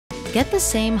Get the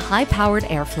same high-powered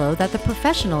airflow that the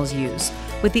professionals use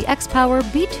with the XPOWER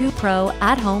B-2 Pro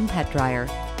at-home pet dryer.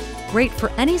 Great for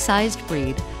any sized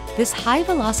breed, this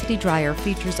high-velocity dryer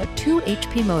features a 2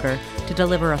 HP motor to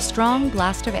deliver a strong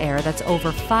blast of air that's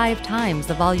over 5 times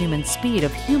the volume and speed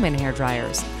of human hair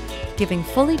dryers, giving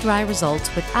fully dry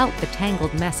results without the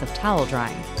tangled mess of towel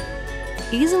drying.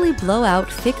 Easily blow out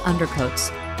thick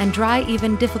undercoats and dry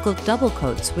even difficult double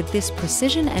coats with this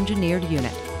precision-engineered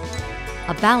unit.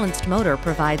 A balanced motor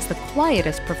provides the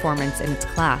quietest performance in its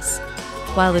class,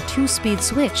 while the 2-speed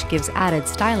switch gives added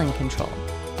styling control.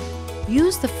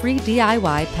 Use the free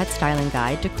DIY pet styling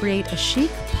guide to create a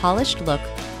chic, polished look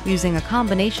using a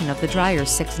combination of the dryer's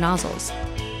 6 nozzles.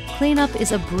 Cleanup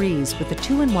is a breeze with the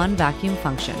 2-in-1 vacuum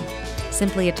function.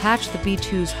 Simply attach the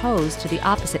B2's hose to the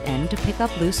opposite end to pick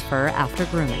up loose fur after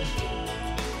grooming.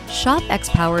 Shop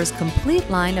XPOWER's complete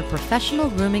line of professional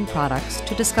grooming products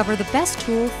to discover the best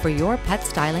tool for your pet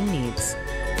styling needs.